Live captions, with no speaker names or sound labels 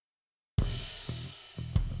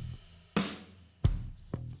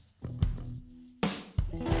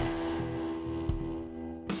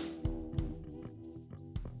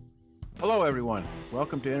Hello, everyone.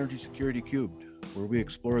 Welcome to Energy Security Cubed, where we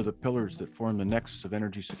explore the pillars that form the nexus of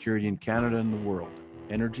energy security in Canada and the world: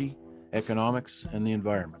 energy, economics, and the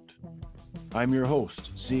environment. I'm your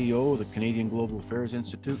host, CEO of the Canadian Global Affairs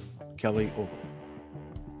Institute, Kelly Ogle.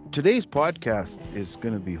 Today's podcast is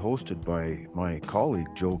going to be hosted by my colleague,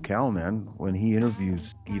 Joe Calnan, when he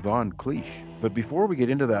interviews Yvan Cliche. But before we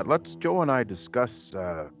get into that, let's Joe and I discuss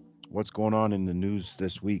what's going on in the news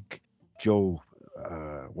this week. Joe,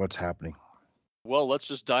 what's happening? Well, let's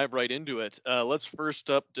just dive right into it. Let's first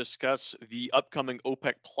up discuss the upcoming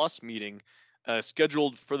OPEC Plus meeting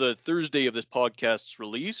scheduled for the Thursday of this podcast's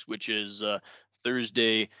release, which is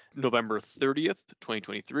Thursday, November 30th,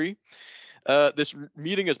 2023. This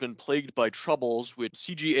meeting has been plagued by troubles, which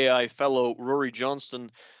CGAI fellow Rory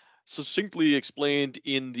Johnston succinctly explained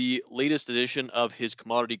in the latest edition of his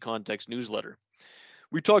Commodity Context newsletter.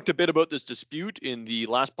 We talked a bit about this dispute in the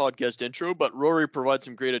last podcast intro, but Rory provides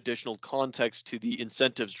some great additional context to the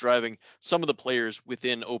incentives driving some of the players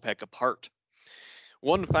within OPEC apart.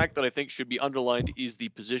 One fact that I think should be underlined is the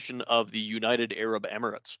position of the United Arab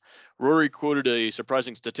Emirates. Rory quoted a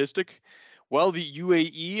surprising statistic. While the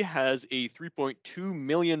UAE has a 3.2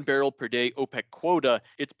 million barrel per day OPEC quota,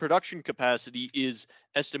 its production capacity is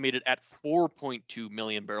estimated at 4.2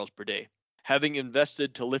 million barrels per day, having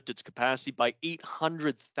invested to lift its capacity by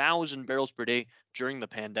 800,000 barrels per day during the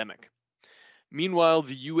pandemic. Meanwhile,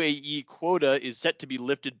 the UAE quota is set to be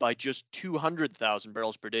lifted by just 200,000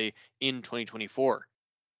 barrels per day in 2024.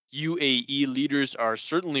 UAE leaders are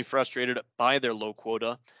certainly frustrated by their low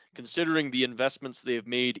quota, considering the investments they have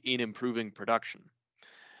made in improving production.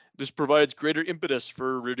 This provides greater impetus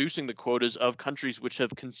for reducing the quotas of countries which have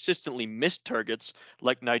consistently missed targets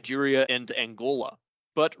like Nigeria and Angola.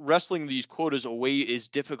 But wrestling these quotas away is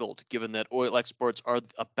difficult, given that oil exports are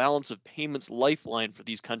a balance of payments lifeline for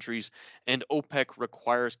these countries, and OPEC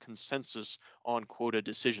requires consensus on quota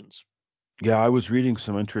decisions. Yeah, I was reading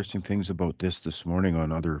some interesting things about this morning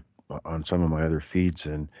on some of my other feeds,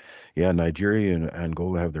 and yeah, Nigeria and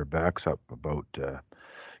Angola have their backs up about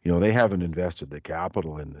they haven't invested the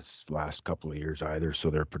capital in this last couple of years either,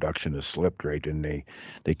 so their production has slipped, right, and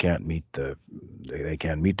they can't meet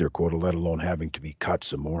their quota, let alone having to be cut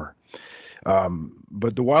some more.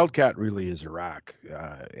 But the wildcat really is Iraq.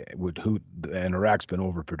 And Iraq's been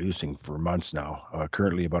overproducing for months now,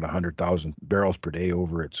 currently about 100,000 barrels per day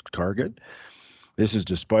over its target. This is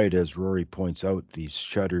despite, as Rory points out, the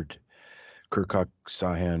shuttered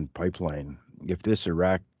Kirkuk-Sahan pipeline. If this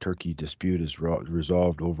Iraq-Turkey dispute is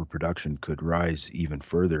resolved, overproduction could rise even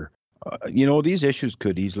further. These issues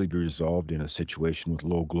could easily be resolved in a situation with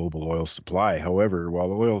low global oil supply. However,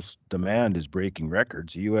 while oil demand is breaking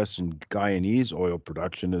records, U.S. and Guyanese oil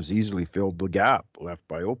production has easily filled the gap left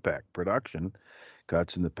by OPEC production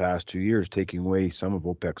cuts in the past 2 years, taking away some of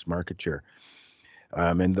OPEC's market share.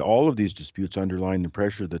 And all of these disputes underline the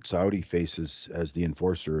pressure that Saudi faces as the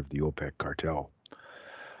enforcer of the OPEC cartel.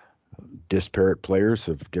 Disparate players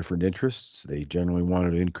have different interests. They generally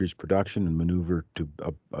wanted to increase production and maneuver to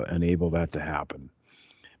enable that to happen.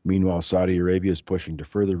 Meanwhile, Saudi Arabia is pushing to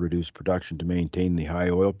further reduce production to maintain the high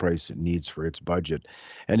oil price it needs for its budget.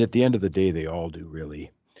 And at the end of the day, they all do, really.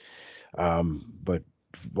 But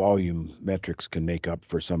volume metrics can make up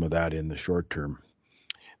for some of that in the short term.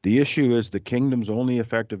 The issue is the kingdom's only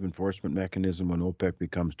effective enforcement mechanism when OPEC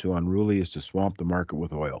becomes too unruly is to swamp the market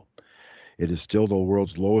with oil. It is still the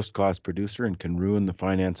world's lowest cost producer and can ruin the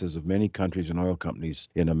finances of many countries and oil companies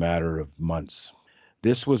in a matter of months.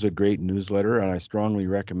 This was a great newsletter, and I strongly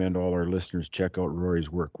recommend all our listeners check out Rory's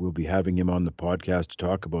work. We'll be having him on the podcast to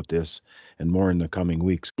talk about this and more in the coming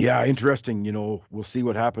weeks. Yeah, interesting. We'll see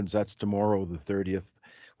what happens. That's tomorrow, the 30th.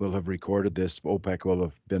 We'll have recorded this. OPEC will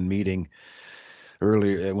have been meeting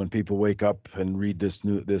earlier. When people wake up and read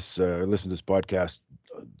listen to this podcast,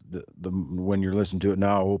 when you're listening to it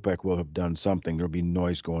now, OPEC will have done something. There'll be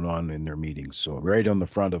noise going on in their meetings. So right on the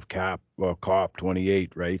front of COP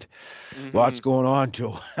 28, right? Mm-hmm. Lots going on,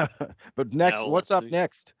 Joe. But next, what's up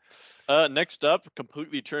next? Next up,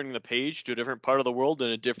 completely turning the page to a different part of the world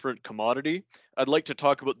and a different commodity, I'd like to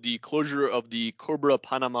talk about the closure of the Cobre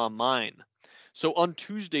Panama mine. So on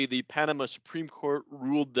Tuesday, the Panama Supreme Court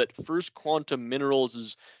ruled that First Quantum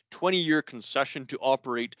Minerals' 20-year concession to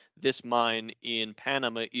operate this mine in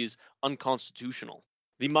Panama is unconstitutional.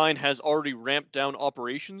 The mine has already ramped down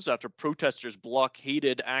operations after protesters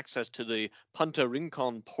blockaded access to the Punta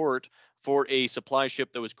Rincon port for a supply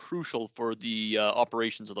ship that was crucial for the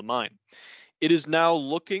operations of the mine. It is now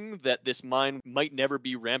looking that this mine might never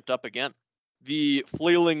be ramped up again. The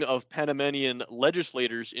flailing of Panamanian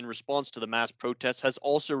legislators in response to the mass protests has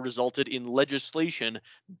also resulted in legislation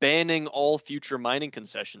banning all future mining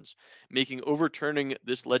concessions, making overturning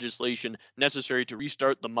this legislation necessary to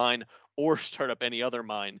restart the mine or start up any other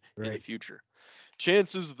mine in the Right. future.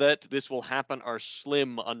 Chances that this will happen are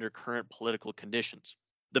slim under current political conditions.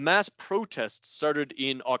 The mass protests started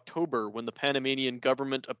in October when the Panamanian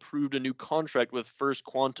government approved a new contract with First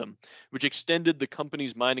Quantum, which extended the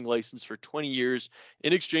company's mining license for 20 years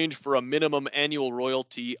in exchange for a minimum annual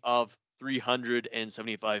royalty of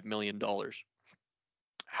 $375 million.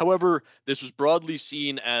 However, this was broadly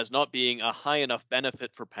seen as not being a high enough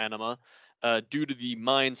benefit for Panama due to the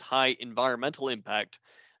mine's high environmental impact,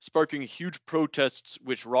 sparking huge protests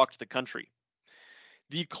which rocked the country.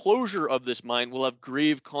 The closure of this mine will have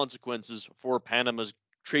grave consequences for Panama's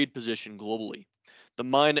trade position globally. The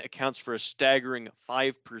mine accounts for a staggering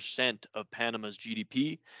 5% of Panama's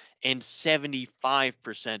GDP and 75%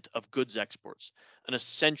 of goods exports, an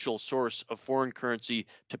essential source of foreign currency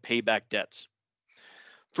to pay back debts.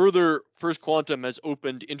 Further, First Quantum has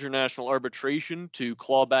opened international arbitration to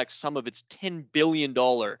claw back some of its $10 billion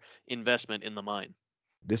investment in the mine.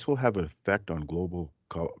 This will have an effect on global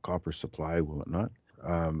copper supply, will it not?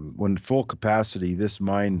 When full capacity, this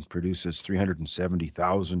mine produces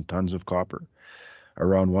 370,000 tons of copper,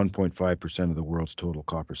 around 1.5% of the world's total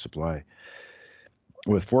copper supply.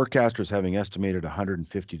 With forecasters having estimated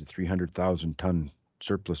 150 to 300,000 ton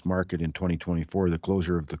surplus market in 2024, the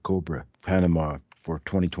closure of the Cobre Panama for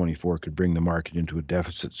 2024 could bring the market into a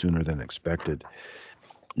deficit sooner than expected.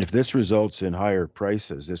 If this results in higher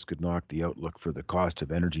prices, this could knock the outlook for the cost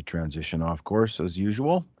of energy transition off course as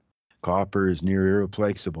usual. Copper is near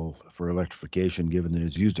irreplaceable for electrification, given that it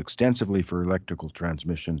is used extensively for electrical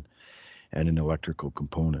transmission and in electrical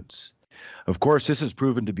components. Of course, this has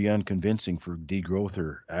proven to be unconvincing for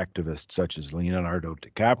degrowther activists such as Leonardo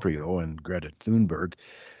DiCaprio and Greta Thunberg,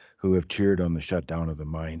 who have cheered on the shutdown of the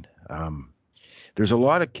mine. There's a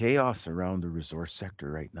lot of chaos around the resource sector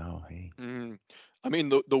right now. Hey. I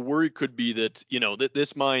mean, the worry could be that, that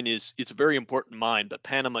this mine it's a very important mine, but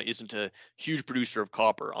Panama isn't a huge producer of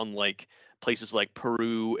copper, unlike places like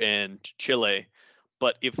Peru and Chile.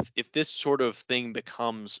 But if this sort of thing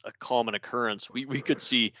becomes a common occurrence, we could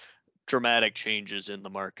see dramatic changes in the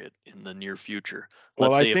market in the near future.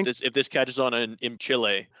 Well, Let's I say think if this catches on in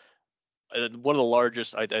Chile, one of the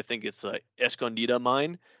largest, I think it's the Escondida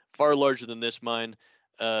mine, far larger than this mine.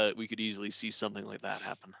 We could easily see something like that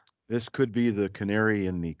happen. this could be the canary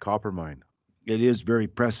in the copper mine. It is very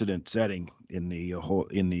precedent-setting in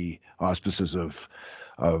the auspices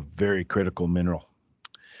of very critical mineral.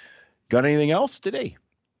 Got anything else today?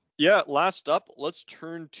 Yeah, last up, let's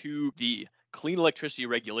turn to the Clean Electricity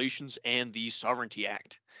Regulations and the Sovereignty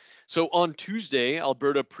Act. So on Tuesday,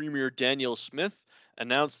 Alberta Premier Daniel Smith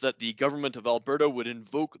announced that the government of Alberta would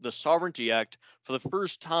invoke the Sovereignty Act for the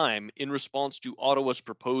first time in response to Ottawa's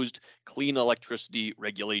proposed clean electricity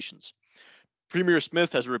regulations. Premier Smith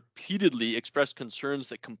has repeatedly expressed concerns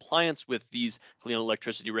that compliance with these clean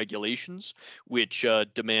electricity regulations, which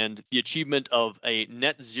demand the achievement of a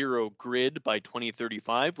net zero grid by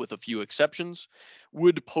 2035 with a few exceptions,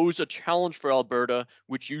 would pose a challenge for Alberta,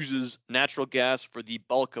 which uses natural gas for the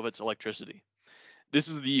bulk of its electricity. This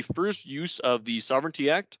is the first use of the Sovereignty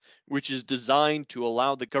Act, which is designed to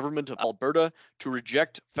allow the government of Alberta to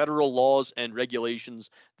reject federal laws and regulations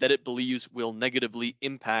that it believes will negatively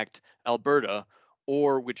impact Alberta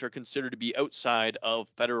or which are considered to be outside of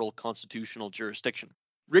federal constitutional jurisdiction.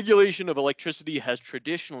 Regulation of electricity has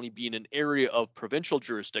traditionally been an area of provincial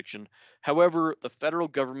jurisdiction. However, the federal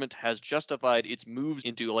government has justified its moves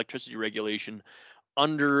into electricity regulation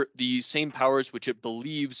under the same powers which it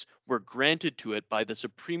believes were granted to it by the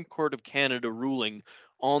Supreme Court of Canada ruling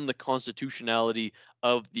on the constitutionality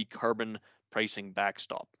of the carbon pricing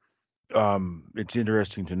backstop. It's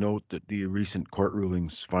interesting to note that the recent court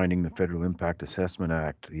rulings finding the Federal Impact Assessment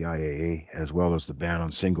Act, the IAA, as well as the ban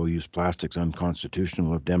on single-use plastics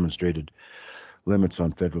unconstitutional have demonstrated limits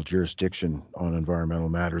on federal jurisdiction on environmental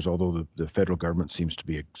matters, although the federal government seems to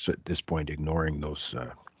be, at this point, ignoring those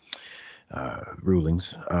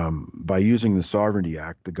rulings. By using the Sovereignty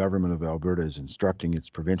Act, the government of Alberta is instructing its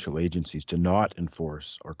provincial agencies to not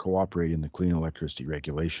enforce or cooperate in the clean electricity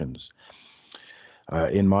regulations.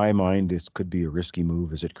 In my mind, this could be a risky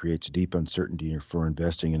move as it creates deep uncertainty for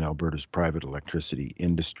investing in Alberta's private electricity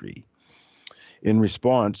industry. In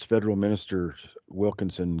response, Federal Ministers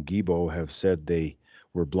Wilkinson and Guilbeault have said they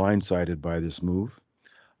were blindsided by this move.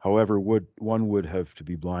 However, one would have to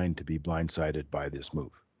be blind to be blindsided by this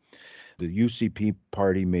move. The UCP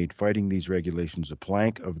party made fighting these regulations a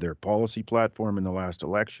plank of their policy platform in the last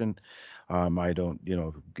election.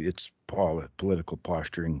 It's political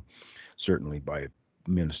posturing, certainly by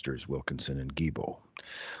ministers Wilkinson and Guilbeault.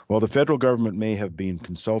 While the federal government may have been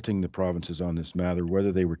consulting the provinces on this matter,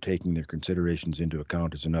 whether they were taking their considerations into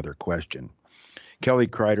account is another question. Kelly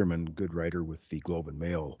Kreiderman, good writer with the Globe and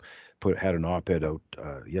Mail, had an op-ed out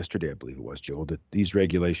yesterday, I believe it was, Joe, that these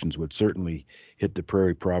regulations would certainly hit the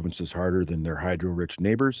prairie provinces harder than their hydro-rich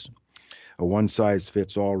neighbors. A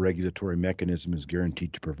one-size-fits-all regulatory mechanism is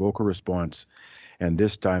guaranteed to provoke a response, and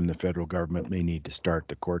this time the federal government may need to start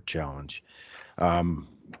the court challenge.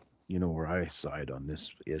 You know where I side on this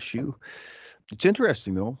issue. It's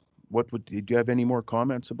interesting, though. Do you have any more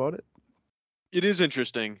comments about it? It is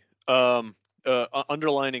interesting.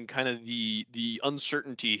 Underlining kind of the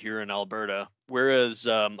uncertainty here in Alberta, whereas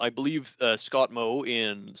I believe Scott Moe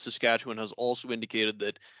in Saskatchewan has also indicated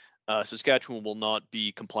that Saskatchewan will not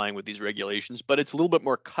be complying with these regulations, but it's a little bit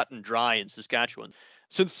more cut and dry in Saskatchewan.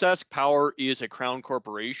 Since Sask Power is a Crown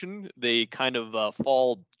corporation, they kind of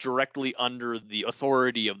fall directly under the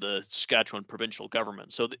authority of the Saskatchewan provincial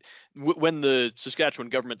government. So when the Saskatchewan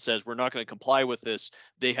government says we're not going to comply with this,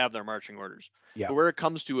 they have their marching orders. Yeah. But where it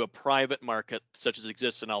comes to a private market such as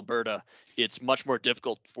exists in Alberta, it's much more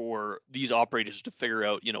difficult for these operators to figure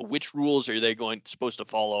out, which rules are they supposed to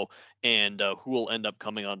follow, and who will end up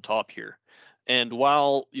coming on top here. And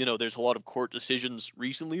while, there's a lot of court decisions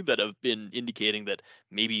recently that have been indicating that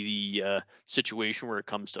maybe the situation where it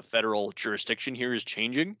comes to federal jurisdiction here is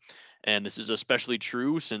changing, and this is especially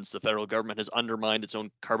true since the federal government has undermined its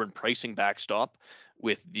own carbon pricing backstop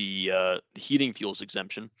with the heating fuels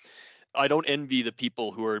exemption, I don't envy the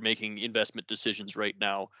people who are making investment decisions right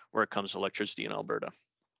now where it comes to electricity in Alberta.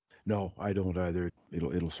 No, I don't either.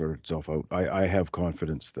 It'll sort itself out. I have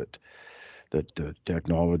confidence that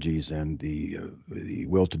technologies and the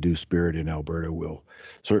will-to-do spirit in Alberta will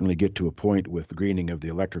certainly get to a point with the greening of the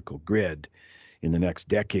electrical grid in the next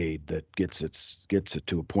decade that gets it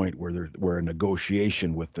to a point where a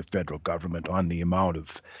negotiation with the federal government on the amount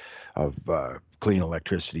of clean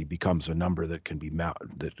electricity becomes a number that can be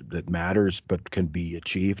that matters but can be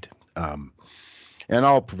achieved. And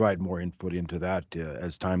I'll provide more input into that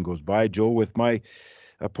as time goes by, Joe, with my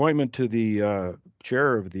appointment to the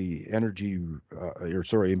chair of the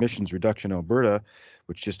Emissions Reduction Alberta,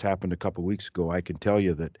 which just happened a couple of weeks ago. I can tell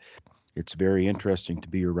you that it's very interesting to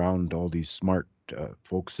be around all these smart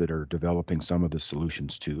folks that are developing some of the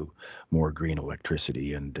solutions to more green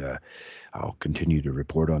electricity, and I'll continue to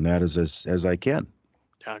report on that as I can.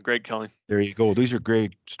 Yeah, great, Kelly. There you go. These are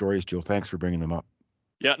great stories, Joe. Thanks for bringing them up.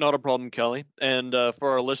 Yeah, not a problem, Kelly. And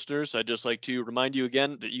for our listeners, I'd just like to remind you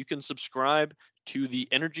again that you can subscribe to the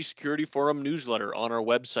Energy Security Forum newsletter on our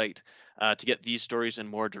website to get these stories and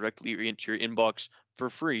more directly into your inbox for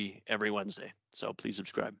free every Wednesday. So please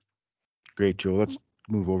subscribe. Great, Joe. Let's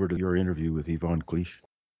move over to your interview with Yvan Cliche.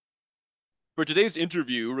 For today's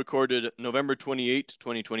interview, recorded November 28,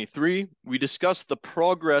 2023, we discussed the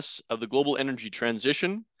progress of the global energy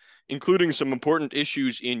transition, including some important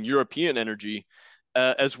issues in European energy,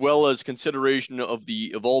 as well as consideration of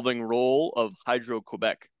the evolving role of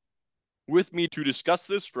Hydro-Quebec. With me to discuss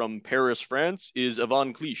this from Paris, France, is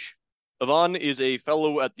Yvan Cliche. Yvan is a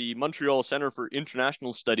fellow at the Montreal Centre for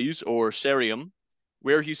International Studies, or CERIUM,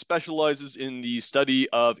 where he specializes in the study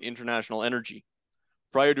of international energy.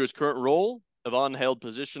 Prior to his current role, Yvan held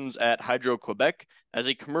positions at Hydro-Quebec as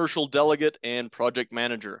a commercial delegate and project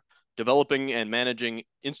manager, developing and managing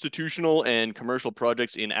institutional and commercial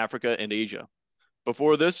projects in Africa and Asia.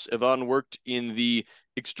 Before this, Yvan worked in the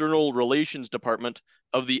External Relations Department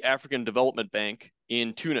of the African Development Bank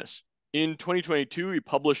in Tunis. In 2022, he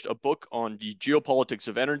published a book on the geopolitics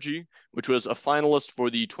of energy, which was a finalist for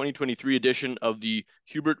the 2023 edition of the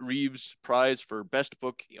Hubert Reeves Prize for Best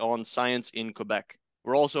Book on Science in Quebec.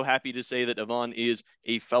 We're also happy to say that Yvan is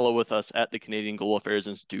a fellow with us at the Canadian Global Affairs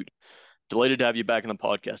Institute. Delighted to have you back on the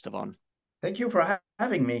podcast, Yvan. Thank you for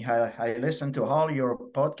having me. I listen to all your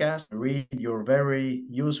podcasts, read your very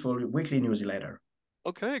useful weekly newsletter.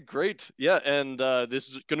 Okay, great. Yeah, and this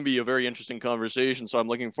is going to be a very interesting conversation, so I'm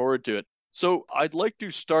looking forward to it. So I'd like to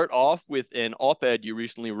start off with an op-ed you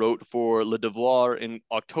recently wrote for Le Devoir in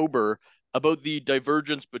October about the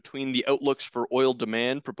divergence between the outlooks for oil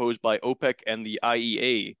demand proposed by OPEC and the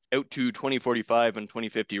IEA out to 2045 and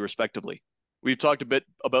 2050, respectively. We've talked a bit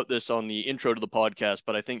about this on the intro to the podcast,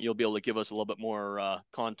 but I think you'll be able to give us a little bit more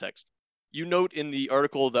context. You note in the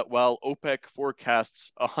article that while OPEC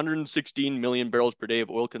forecasts 116 million barrels per day of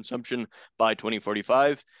oil consumption by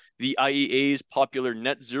 2045, the IEA's popular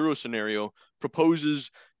net zero scenario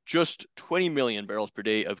proposes just 20 million barrels per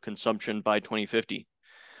day of consumption by 2050.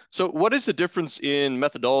 So what is the difference in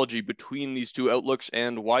methodology between these two outlooks,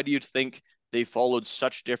 and why do you think they followed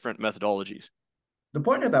such different methodologies? The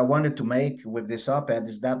point that I wanted to make with this op-ed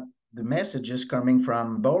is that the messages coming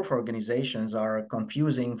from both organizations are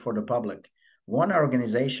confusing for the public. One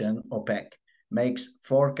organization, OPEC, makes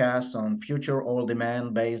forecasts on future oil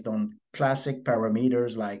demand based on classic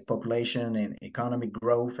parameters like population and economic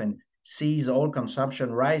growth, and sees oil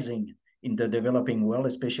consumption rising in the developing world,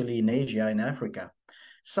 especially in Asia and Africa.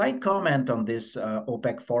 Side comment on this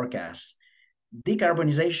OPEC forecast: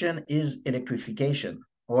 decarbonization is electrification.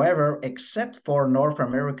 However, except for North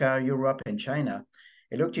America, Europe, and China,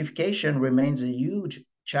 electrification remains a huge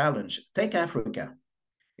challenge. Take Africa.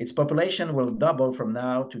 Its population will double from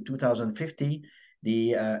now to 2050.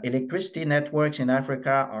 The electricity networks in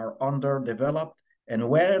Africa are underdeveloped, and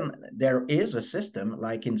when there is a system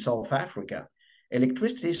like in South Africa,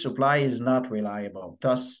 electricity supply is not reliable,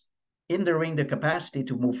 thus hindering the capacity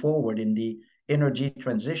to move forward in the energy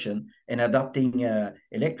transition and adopting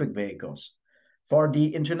electric vehicles. For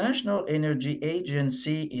the International Energy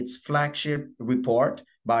Agency, its flagship report,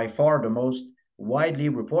 by far the most widely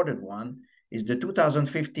reported one, is the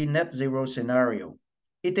 2050 net zero scenario.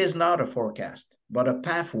 It is not a forecast, but a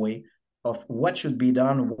pathway of what should be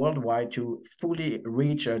done worldwide to fully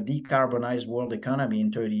reach a decarbonized world economy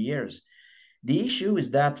in 30 years. The issue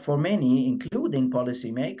is that for many, including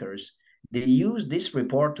policymakers, they use this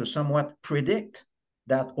report to somewhat predict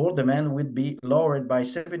that oil demand would be lowered by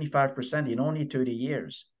 75% in only 30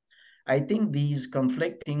 years. I think these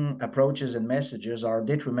conflicting approaches and messages are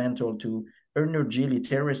detrimental to energy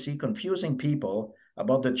literacy, confusing people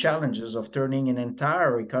about the challenges of turning an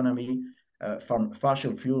entire economy from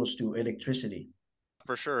fossil fuels to electricity.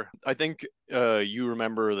 For sure. I think you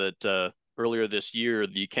remember that earlier this year,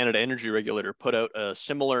 the Canada Energy Regulator put out a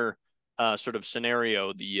similar sort of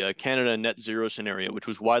scenario, the Canada Net Zero scenario, which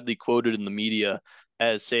was widely quoted in the media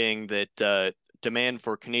as saying that demand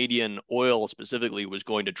for Canadian oil specifically was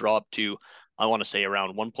going to drop to, I want to say,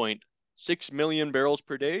 around 1.6 million barrels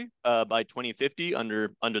per day by 2050 under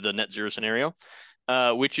the net zero scenario.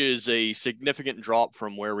 Which is a significant drop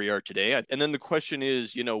from where we are today. And then the question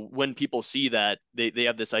is, when people see that, they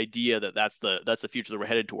have this idea that that's the future that we're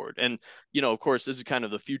headed toward. And, of course, this is kind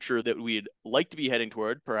of the future that we'd like to be heading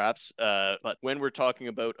toward, perhaps. But when we're talking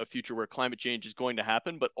about a future where climate change is going to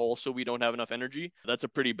happen, but also we don't have enough energy, that's a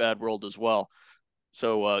pretty bad world as well.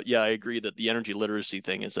 So, yeah, I agree that the energy literacy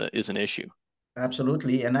thing is an issue.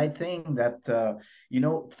 Absolutely. And I think that,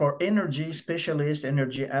 for energy specialists,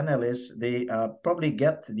 energy analysts, they probably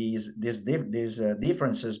get these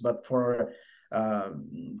differences. But for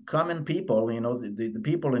common people, the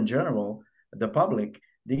people in general, the public,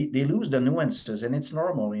 they lose the nuances, and it's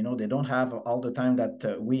normal. They don't have all the time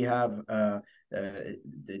that we have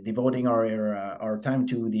devoting our time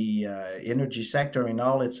to the energy sector in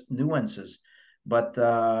all its nuances. But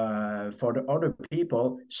for the other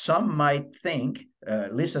people, some might think,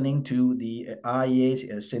 listening to the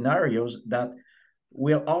IEA scenarios, that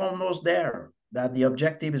we're almost there, that the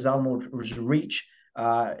objective is almost reached.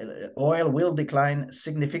 Oil will decline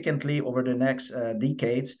significantly over the next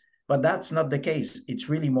decades, but that's not the case. It's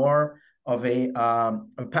really more of a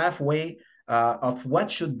pathway of what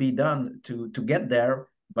should be done to get there,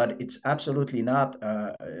 but it's absolutely not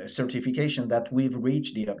a certification that we've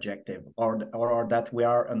reached the objective, or that we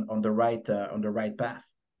are on the right path.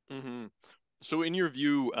 Mm-hmm. So, in your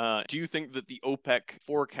view, do you think that the OPEC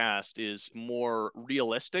forecast is more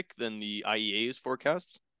realistic than the IEA's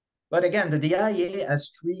forecasts? But again, the IEA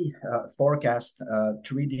has three forecasts,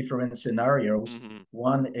 three different scenarios. Mm-hmm.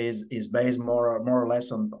 One is based more or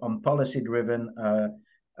less on policy-driven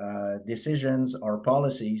decisions or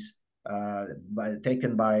policies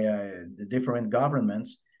taken by the different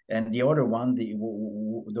governments. And the other one,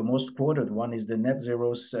 the most quoted one, is the net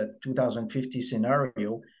zero 2050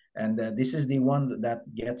 scenario. And this is the one that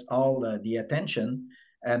gets all the attention.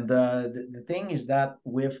 And the thing is that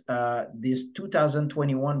with this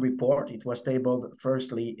 2021 report, it was tabled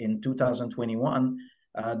firstly in 2021.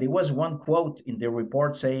 There was one quote in the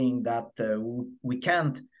report saying that we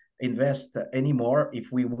can't invest anymore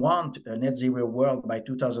if we want a net zero world by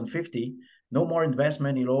 2050. No more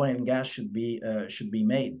investment in oil and gas should be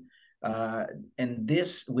made. And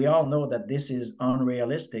this, we all know that this is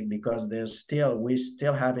unrealistic, because we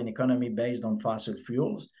still have an economy based on fossil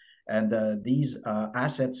fuels, and these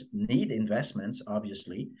assets need investments,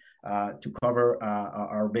 obviously, to cover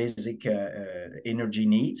our basic energy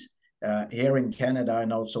needs here in Canada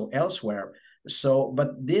and also elsewhere. So,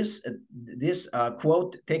 but this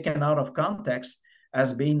quote taken out of context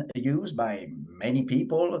has been used by many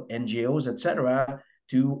people, NGOs, etc.,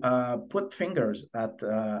 to put fingers at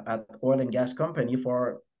oil and gas company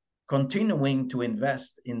for continuing to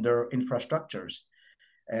invest in their infrastructures.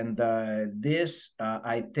 And this,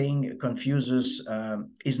 I think, confuses,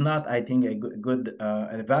 is not, I think, a good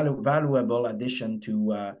a valuable addition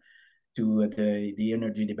to the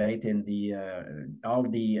energy debate and the all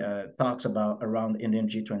the talks about around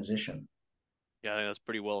energy transition. Yeah, that's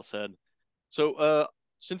pretty well said. So,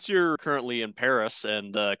 since you're currently in Paris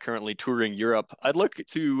and currently touring Europe, I'd like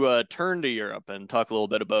to turn to Europe and talk a little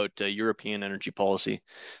bit about European energy policy.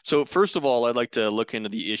 So, first of all, I'd like to look into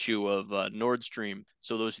the issue of Nord Stream.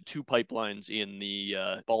 So, those two pipelines in the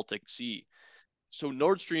Baltic Sea. So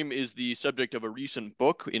Nord Stream is the subject of a recent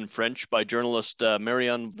book in French by journalist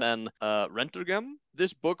Marianne van Rentergem.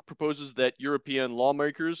 This book proposes that European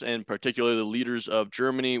lawmakers, and particularly the leaders of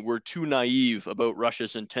Germany, were too naive about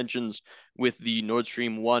Russia's intentions with the Nord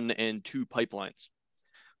Stream 1 and 2 pipelines.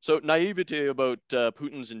 So naivety about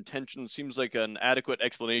Putin's intentions seems like an adequate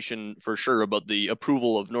explanation for sure about the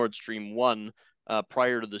approval of Nord Stream 1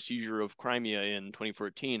 prior to the seizure of Crimea in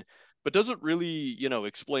 2014. But does it really,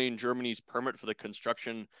 explain Germany's permit for the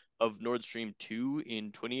construction of Nord Stream 2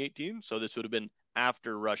 in 2018? So this would have been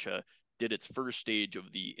after Russia did its first stage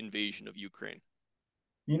of the invasion of Ukraine.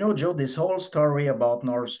 You know, Joe, this whole story about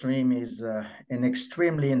Nord Stream is an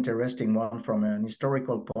extremely interesting one from an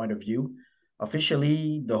historical point of view.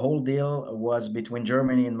 Officially, the whole deal was between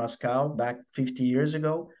Germany and Moscow back 50 years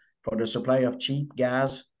ago for the supply of cheap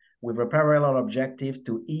gas with a parallel objective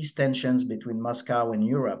to ease tensions between Moscow and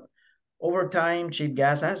Europe. Over time, cheap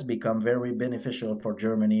gas has become very beneficial for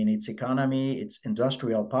Germany in its economy, its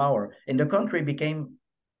industrial power, and the country became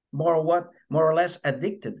more or less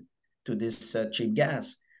addicted to this cheap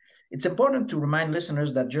gas. It's important to remind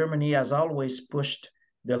listeners that Germany has always pushed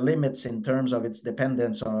the limits in terms of its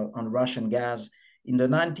dependence on Russian gas. In the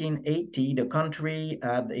 1980s, the country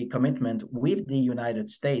had a commitment with the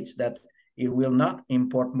United States that it will not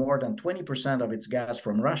import more than 20% of its gas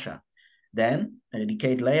from Russia. Then, a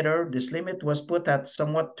decade later, this limit was put at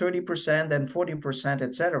somewhat 30% and 40%,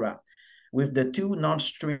 etc. With the two Nord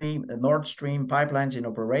Stream pipelines in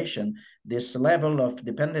operation, this level of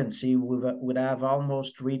dependency would have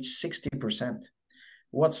almost reached 60%.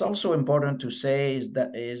 What's also important to say is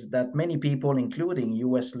that many people, including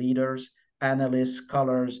US leaders, analysts,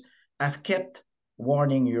 scholars, have kept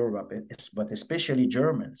warning Europe, but especially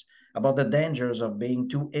Germans, about the dangers of being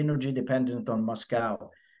too energy dependent on Moscow.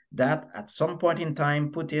 That at some point in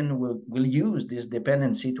time, Putin will use this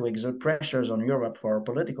dependency to exert pressures on Europe for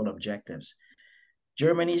political objectives.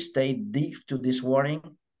 Germany stayed deaf to this warning,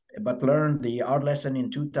 but learned the hard lesson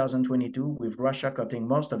in 2022 with Russia cutting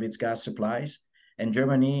most of its gas supplies and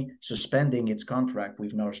Germany suspending its contract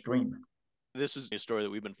with Nord Stream. This is a story that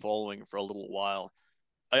we've been following for a little while.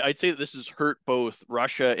 I'd say that this has hurt both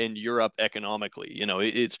Russia and Europe economically.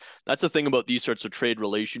 It's that's the thing about these sorts of trade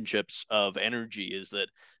relationships of energy is that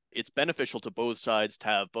it's beneficial to both sides to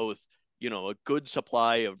have both, a good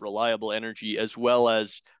supply of reliable energy as well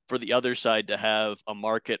as for the other side to have a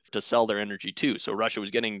market to sell their energy to. So Russia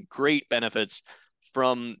was getting great benefits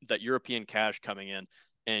from that European cash coming in,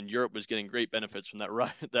 and Europe was getting great benefits from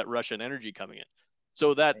that Russian energy coming in.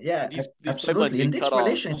 So that Yeah, these pipelines absolutely. being And this cut off.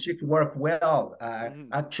 relationship worked well, Mhm.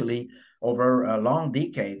 actually, over long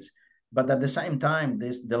decades. But at the same time,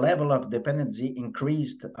 the level of dependency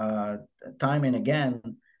increased time and again.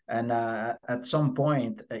 And at some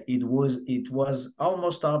point, it was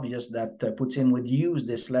almost obvious that Putin would use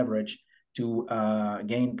this leverage to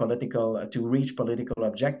to reach political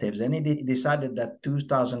objectives. And he decided that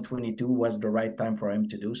 2022 was the right time for him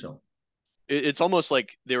to do so. It's almost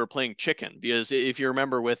like they were playing chicken because if you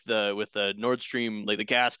remember with the Nord Stream, like the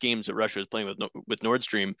gas games that Russia was playing with Nord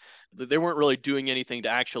Stream, they weren't really doing anything to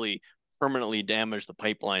actually permanently damage the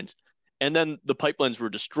pipelines. And then the pipelines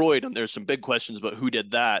were destroyed, and there's some big questions about who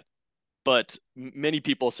did that. But many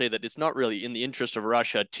people say that it's not really in the interest of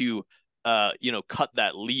Russia to, cut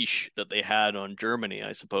that leash that they had on Germany,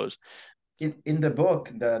 I suppose. In the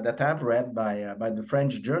book that I've read by the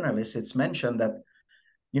French journalist, it's mentioned that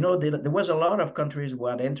there was a lot of countries who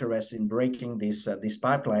had interest in breaking these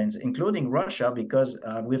pipelines, including Russia, because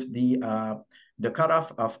with the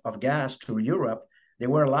cutoff of gas to Europe, they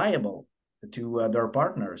were liable to their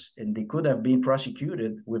partners, and they could have been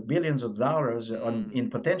prosecuted with billions of dollars in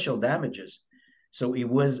potential damages. So it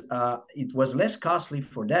was less costly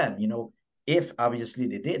for them, if obviously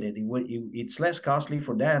they did it. It's less costly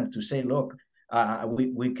for them to say, look,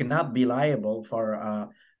 we cannot be liable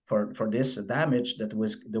for this damage that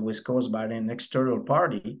was caused by an external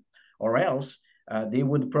party, or else they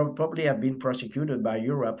would probably have been prosecuted by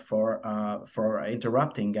Europe for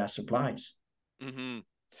interrupting gas supplies. Mm-hmm.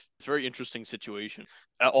 It's a very interesting situation.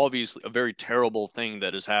 Obviously, a very terrible thing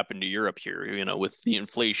that has happened to Europe here, with the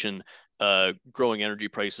inflation, growing energy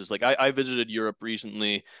prices. Like I visited Europe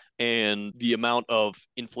recently, and the amount of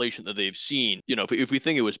inflation that they've seen, if we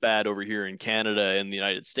think it was bad over here in Canada and the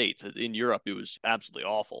United States, in Europe, it was absolutely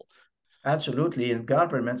awful. Absolutely. And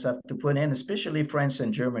governments have to put in, especially France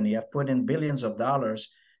and Germany, have put in billions of dollars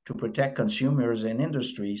to protect consumers and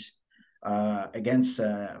industries against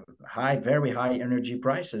very high energy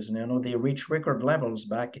prices. And they reached record levels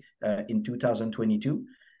back in 2022.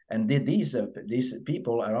 And these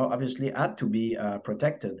people are obviously had to be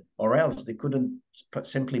protected, or else they couldn't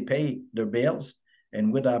simply pay their bills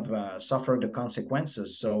and would have suffered the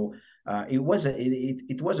consequences. So it was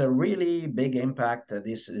a really big impact,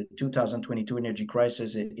 this 2022 energy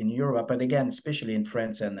crisis in Europe, but again, especially in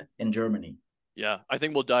France and in Germany. Yeah, I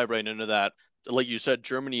think we'll dive right into that. Like you said,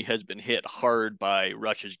 Germany has been hit hard by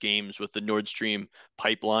Russia's games with the Nord Stream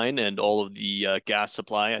pipeline and all of the gas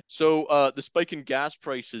supply. So the spike in gas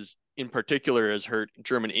prices in particular has hurt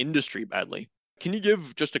German industry badly. Can you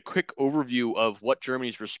give just a quick overview of what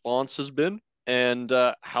Germany's response has been and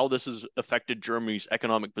how this has affected Germany's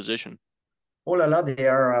economic position? Oh la la,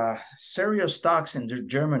 there are serious talks in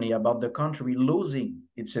Germany about the country losing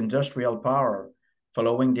its industrial power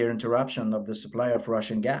following the interruption of the supply of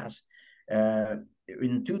Russian gas. Uh,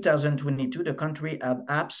 in 2022, the country had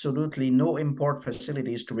absolutely no import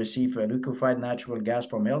facilities to receive liquefied natural gas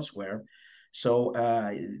from elsewhere. So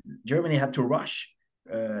Germany had to rush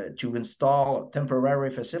to install temporary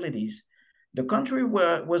facilities. The country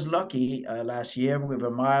was lucky last year with a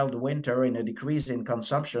mild winter and a decrease in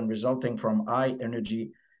consumption resulting from high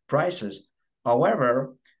energy prices.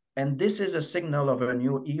 However, and this is a signal of a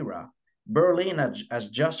new era, Berlin has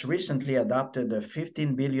just recently adopted a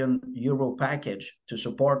 15 billion euro package to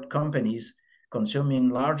support companies consuming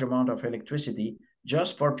large amount of electricity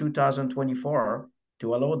just for 2024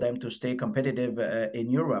 to allow them to stay competitive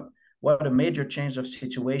in Europe. What a major change of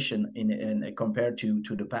situation in compared to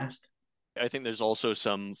the past. I think there's also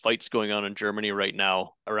some fights going on in Germany right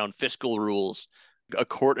now around fiscal rules. A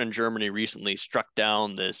court in Germany recently struck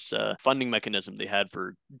down this funding mechanism they had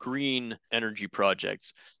for green energy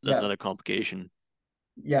projects. That's Yeah, another complication.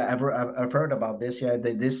 yeah, I've heard about this. Yeah,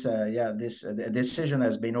 this decision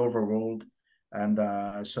has been overruled, and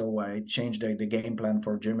so it changed the game plan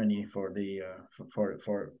for Germany for the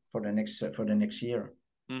for the next year.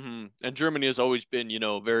 And Germany has always been,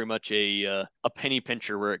 very much a penny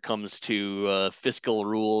pincher where it comes to fiscal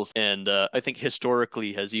rules, and I think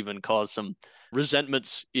historically has even caused some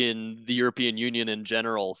resentments in the European Union in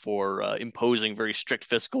general for imposing very strict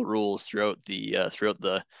fiscal rules throughout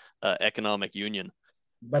the economic union.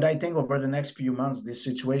 But I think over the next few months, this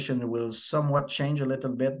situation will somewhat change a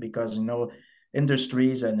little bit because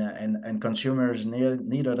industries and consumers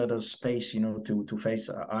need a little space, to face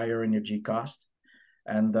a higher energy cost.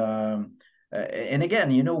 And again,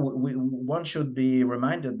 one should be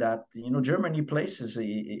reminded that Germany places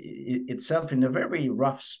itself in a very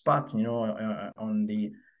rough spot, on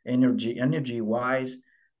the energy wise,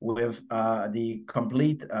 with the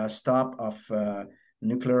complete stop of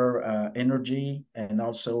nuclear energy, and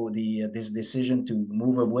also this decision to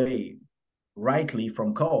move away rightly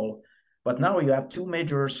from coal. But now you have two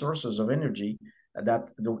major sources of energy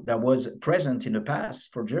that was present in the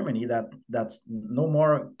past for Germany that's no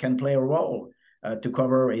more can play a role to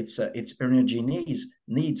cover its energy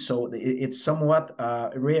needs. So it's somewhat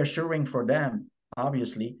reassuring for them,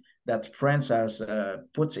 obviously, that France has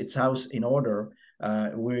puts its house in order.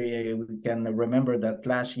 We can remember that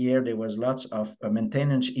last year there was lots of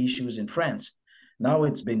maintenance issues in France. Now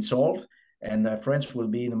it's been solved, and France will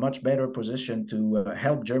be in a much better position to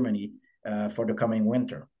help Germany for the coming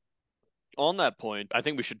winter. On that point, I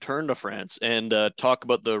think we should turn to France and talk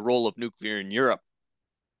about the role of nuclear in Europe.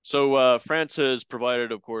 So France has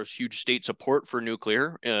provided, of course, huge state support for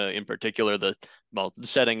nuclear, in particular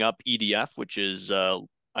setting up EDF, which is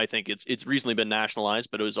I think it's recently been nationalized,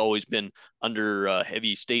 but it has always been under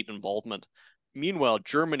heavy state involvement. Meanwhile,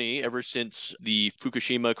 Germany, ever since the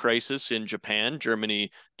Fukushima crisis in Japan, Germany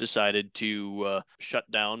decided to shut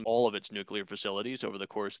down all of its nuclear facilities over the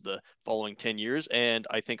course of the following 10 years. And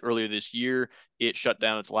I think earlier this year, it shut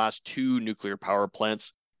down its last two nuclear power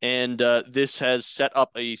plants. And this has set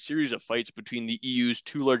up a series of fights between the EU's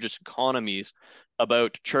two largest economies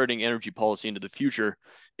about charting energy policy into the future,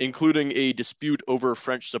 including a dispute over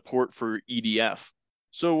French support for EDF.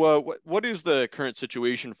 So, what is the current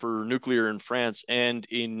situation for nuclear in France and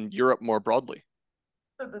in Europe more broadly?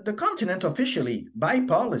 The continent officially, by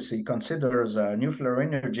policy, considers nuclear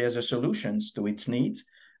energy as a solution to its needs.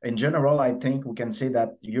 In general, I think we can say that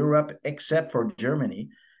Europe, except for Germany,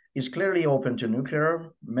 is clearly open to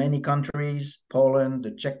nuclear. Many countries, Poland,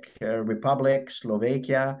 the Czech Republic,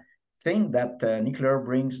 Slovakia, think that nuclear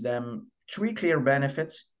brings them three clear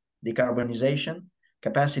benefits: decarbonization,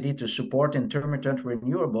 capacity to support intermittent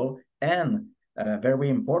renewable, and very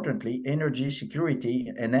importantly, energy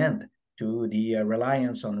security and end to the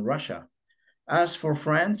reliance on Russia. As for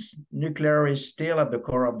France, nuclear is still at the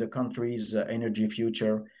core of the country's energy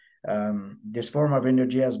future. This form of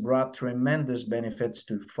energy has brought tremendous benefits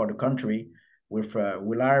for the country with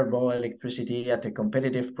reliable electricity at a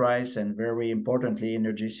competitive price and, very importantly,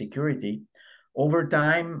 energy security. Over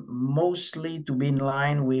time, mostly to be in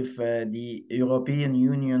line with the European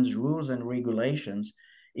Union's rules and regulations,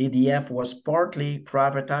 EDF was partly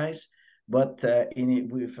privatized, but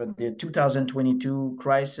with the 2022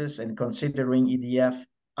 crisis and considering EDF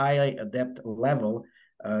high debt level,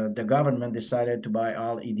 the government decided to buy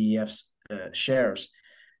all EDF's shares.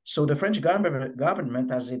 So the French government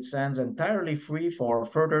has its hands entirely free for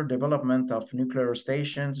further development of nuclear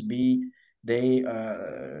stations, be they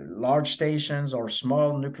large stations or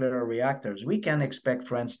small nuclear reactors. We can expect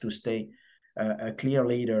France to stay a clear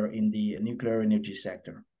leader in the nuclear energy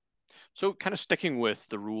sector. So, kind of sticking with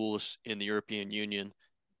the rules in the European Union,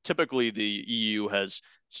 typically the EU has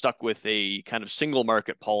stuck with a kind of single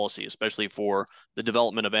market policy, especially for the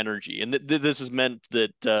development of energy. And this has meant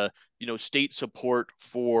that state support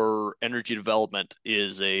for energy development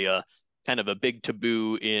is a kind of a big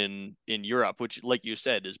taboo in Europe, which, like you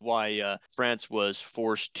said, is why France was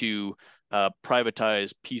forced to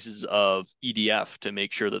privatize pieces of EDF to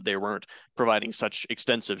make sure that they weren't providing such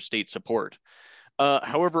extensive state support.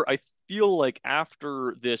 However, I feel like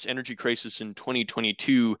after this energy crisis in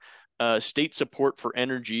 2022, state support for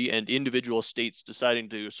energy and individual states deciding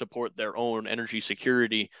to support their own energy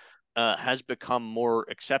security has become more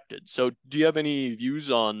accepted. So, do you have any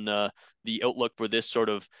views on the outlook for this sort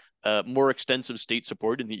of more extensive state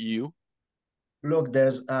support in the EU? Look,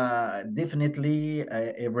 there's definitely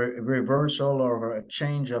a reversal or a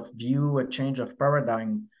change of view, a change of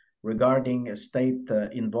paradigm regarding state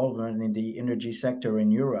involvement in the energy sector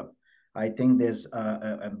in Europe. I think there's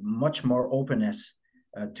a much more openness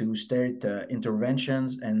to state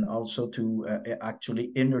interventions and also to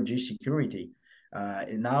actually energy security.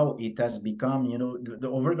 Now it has become,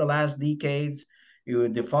 over the last decades,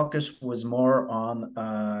 the focus was more on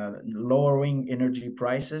lowering energy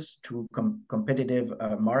prices through competitive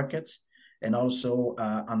markets and also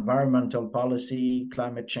environmental policy,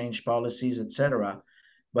 climate change policies, etc.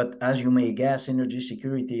 But as you may guess, energy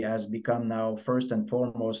security has become now first and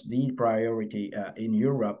foremost the priority in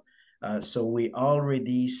Europe. So we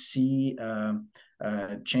already see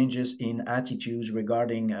changes in attitudes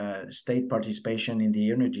regarding state participation in the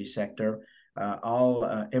energy sector.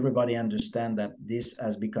 Everybody understand that this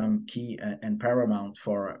has become key and paramount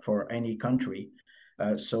for any country.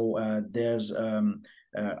 So there's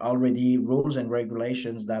already rules and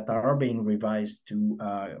regulations that are being revised to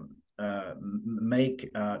make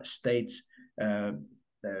states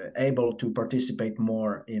able to participate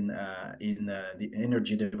more in the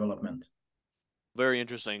energy development. Very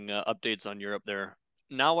interesting updates on Europe there.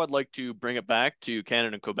 Now I'd like to bring it back to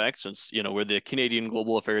Canada and Quebec, since we're the Canadian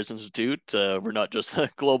Global Affairs Institute. We're not just the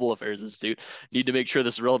Global Affairs Institute. Need to make sure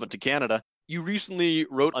this is relevant to Canada. You recently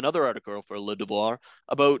wrote another article for Le Devoir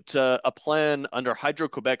about a plan under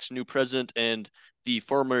Hydro-Quebec's new president and the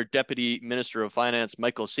former Deputy Minister of Finance,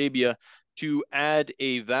 Michael Sabia, to add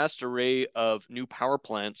a vast array of new power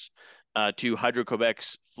plants to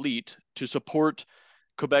Hydro-Quebec's fleet to support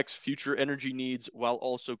Quebec's future energy needs while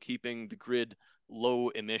also keeping the grid low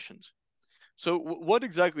emissions. So what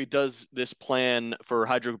exactly does this plan for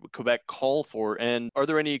Hydro-Quebec call for, and are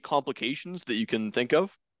there any complications that you can think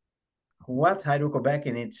of? What Hydro-Quebec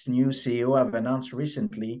and its new CEO have announced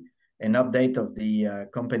recently, an update of the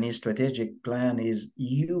company's strategic plan, is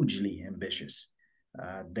hugely ambitious.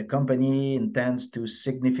 The company intends to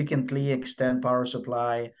significantly extend power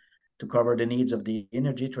supply to cover the needs of the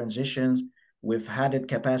energy transitions with added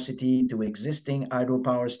capacity to existing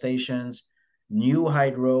hydropower stations, new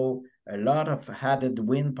hydro, a lot of added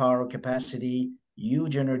wind power capacity,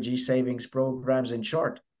 huge energy savings programs. In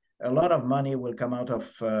short, a lot of money will come out of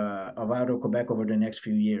Hydro-Quebec over the next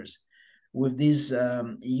few years. With these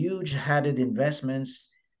huge added investments,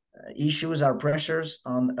 issues are pressures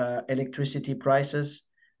on electricity prices,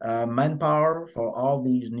 manpower for all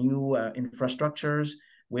these new infrastructures,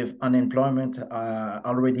 with unemployment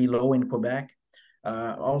already low in Quebec.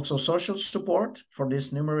 Also social support for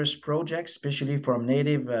these numerous projects, especially from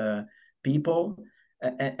native people.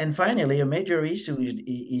 And finally, a major issue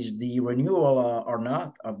is the renewal or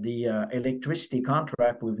not of the electricity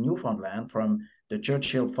contract with Newfoundland from the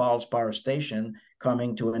Churchill Falls Power Station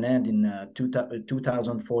coming to an end in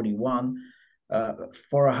 2041.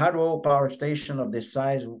 For a hydropower station of this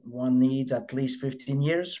size, one needs at least 15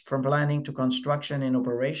 years from planning to construction and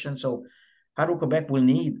operation. So Hydro-Quebec will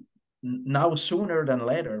need now sooner than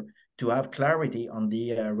later to have clarity on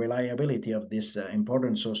the reliability of this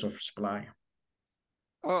important source of supply.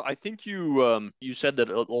 I think you said that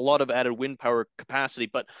a lot of added wind power capacity,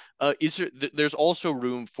 but there's also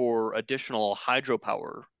room for additional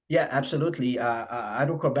hydropower? Yeah, absolutely.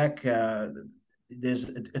 Hydro-Quebec, there's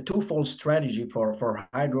a twofold strategy for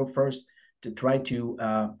hydro. First, to try to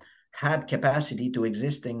add capacity to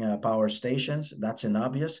existing power stations. That's an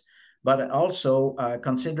obvious, but also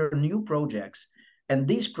consider new projects. And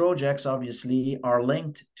these projects obviously are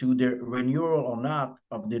linked to the renewal or not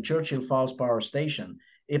of the Churchill Falls Power Station.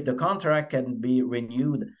 If the contract can be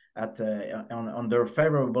renewed under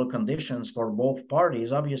favorable conditions for both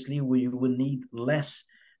parties, obviously we will need less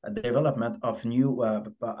development of new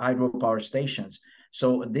hydropower stations.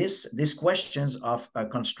 So this questions of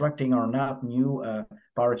constructing or not new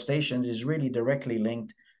power stations is really directly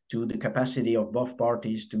linked to the capacity of both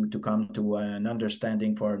parties to come to an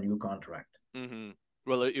understanding for a new contract. Mm-hmm.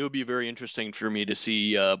 Well, it would be very interesting for me to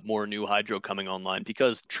see more new hydro coming online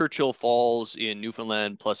because Churchill Falls in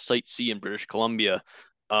Newfoundland plus Site C in British Columbia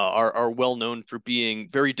are well known for being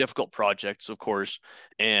very difficult projects, of course,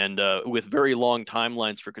 and with very long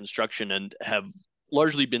timelines for construction, and have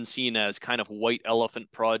largely been seen as kind of white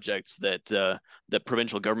elephant projects that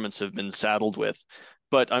provincial governments have been saddled with.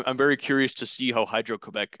 But I'm very curious to see how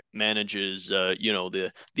Hydro-Quebec manages, the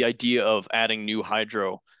idea of adding new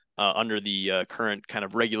hydro under the current kind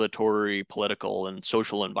of regulatory, political, and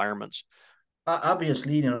social environments.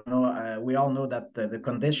 Obviously, we all know that the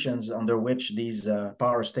conditions under which these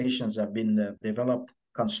power stations have been developed,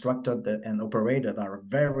 constructed, and operated are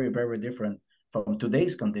very, very different from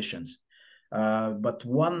today's conditions. But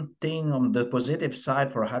one thing on the positive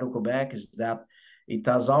side for Hydro-Quebec is that it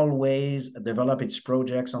has always developed its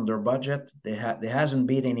projects under budget. There hasn't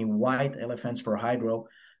been any white elephants for hydro.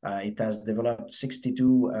 It has developed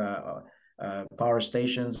 62 power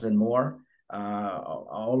stations and more.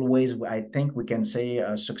 Always, I think we can say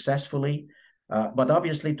successfully. But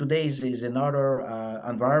obviously, today's is another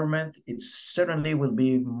environment. It certainly will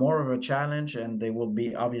be more of a challenge, and there will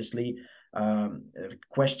be obviously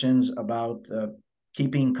questions about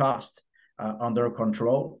keeping cost under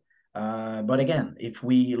control. But again, if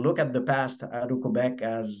we look at the past, Hydro-Quebec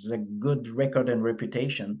has a good record and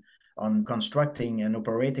reputation on constructing and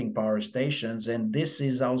operating power stations, and this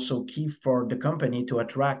is also key for the company to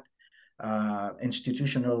attract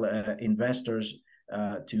institutional investors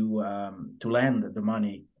to lend the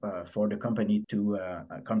money for the company to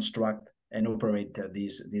construct and operate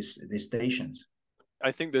these stations.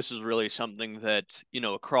 I think this is really something that,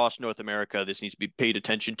 across North America, this needs to be paid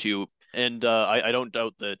attention to. And I don't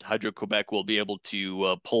doubt that Hydro-Quebec will be able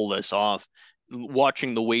to pull this off.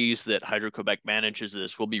 Watching the ways that Hydro-Quebec manages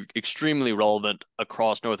this will be extremely relevant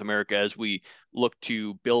across North America as we look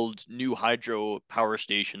to build new hydro power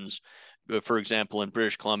stations, for example, in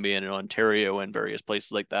British Columbia and in Ontario and various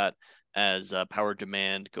places like that, as power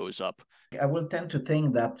demand goes up. I will tend to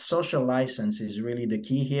think that social license is really the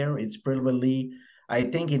key here. It's probably, I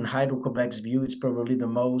think in Hydro-Quebec's view, it's probably the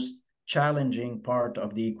most challenging part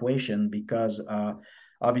of the equation because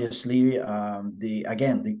obviously,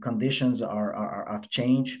 the conditions have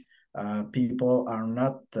changed. People are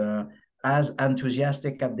not as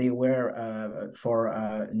enthusiastic as they were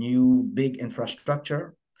for new big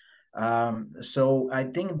infrastructure. So I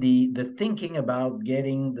think the thinking about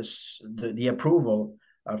getting the approval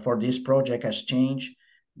for this project has changed.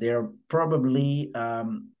 There are probably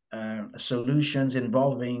solutions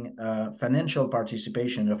involving financial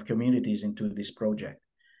participation of communities into this project.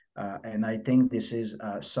 And I think this is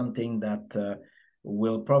something that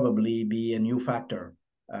will probably be a new factor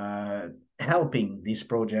helping these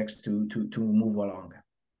projects to move along.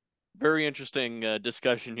 Very interesting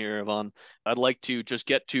discussion here, Yvan. I'd like to just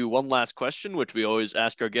get to one last question, which we always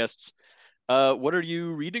ask our guests. What are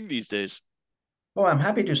you reading these days? Oh, I'm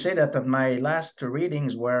happy to say that my last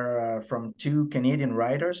readings were from two Canadian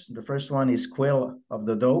writers. The first one is Quill of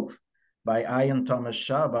the Dove by Ian Thomas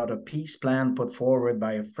Shaw about a peace plan put forward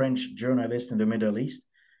by a French journalist in the Middle East.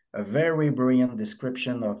 A very brilliant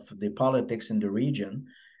description of the politics in the region.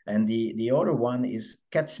 And the other one is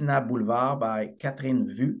Katsina Boulevard by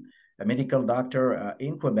Catherine Vu, a medical doctor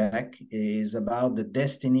in Quebec, is about the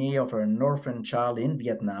destiny of an orphan child in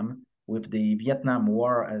Vietnam with the Vietnam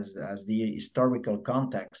War as the historical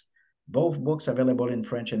context. Both books available in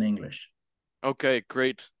French and English. Okay,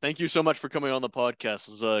 great. Thank you so much for coming on the podcast.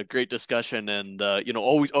 It was a great discussion, and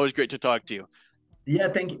always great to talk to you. Yeah,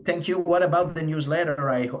 thank you. What about the newsletter?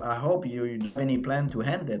 I hope you have any plan to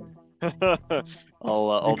hand it.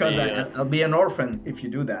 I'll be an orphan if you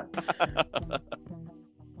do that.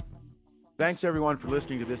 Thanks everyone for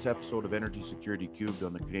listening to this episode of Energy Security Cubed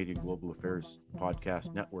on the Canadian Global Affairs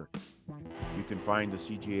Podcast Network. You can find the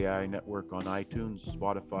CGAI network on iTunes,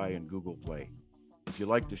 Spotify, and Google Play. If you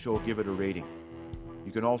like the show, give it a rating.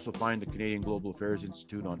 You can also find the Canadian Global Affairs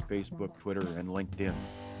Institute on Facebook, Twitter, and LinkedIn.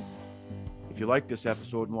 If you like this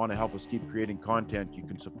episode and want to help us keep creating content, you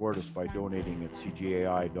can support us by donating at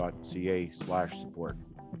cgai.ca/support.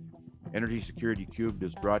 Energy Security Cubed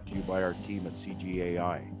is brought to you by our team at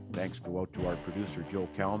CGAI. Thanks go out to our producer, Joe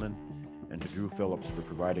Callinan, and to Drew Phillips for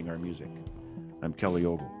providing our music. I'm Kelly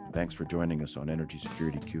Ogle. Thanks for joining us on Energy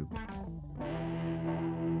Security Cubed.